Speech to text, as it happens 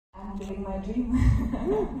I'm living my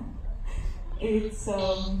dream. It's,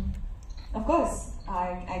 of course,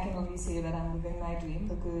 I can only say that I'm living my dream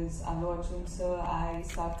because Allu Arjun sir, I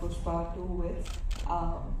start Pushpa 2 with,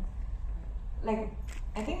 like,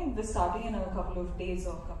 I think we're starting in a couple of days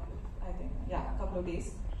or couple of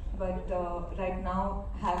days. But right now,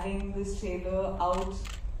 having this trailer out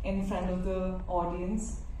in front of the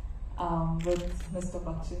audience with Mr.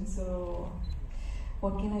 Bachchan, so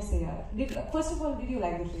what can I say? First of all, did you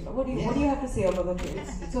like the trailer? What do you have to say about the trailer?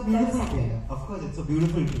 It's a beautiful trailer. Of course, it's a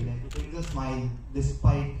beautiful trailer. It brings a smile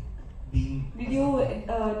despite being.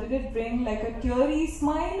 Did it bring like a teary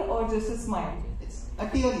smile or just a smile? It's a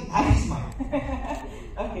teary, happy smile.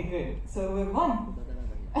 Okay, good. So we've won.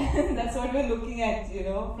 That's what we're looking at,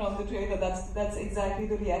 from the trailer. That's exactly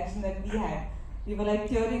the reaction that we had. We were like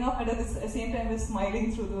tearing up, and at the same time we're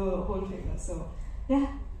smiling through the whole trailer. So, yeah.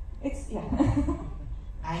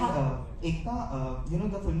 And Ekta,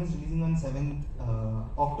 the film is releasing on 7th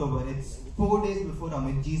October. It's 4 days before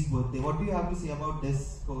Amitji's birthday. What do you have to say about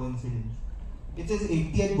this coincidence? It's his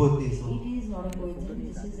 80th birthday. So it is not a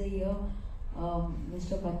coincidence. This is a year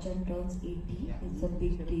Mr. Bachchan turns 80. Yeah. It's a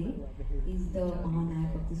big day. He's the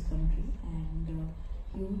Mahanayak of this country, and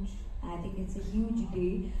huge. I think it's a huge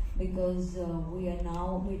day because we are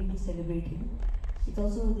now waiting to celebrate him. It's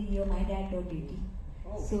also the year my dad turned 80.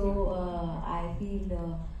 So I feel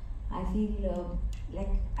like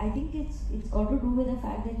I think it's got to do with the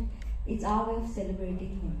fact that it's our way of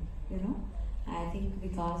celebrating him. I think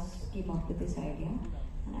Vikas came up with this idea,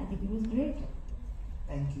 and I think it was great.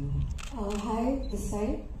 Thank you. Hi, this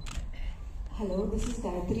side. Hello, this is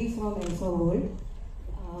Gayatri from Alpha World.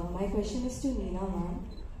 My question is to Neena ma'am.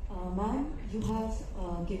 Ma'am, you have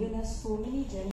given us so many gems.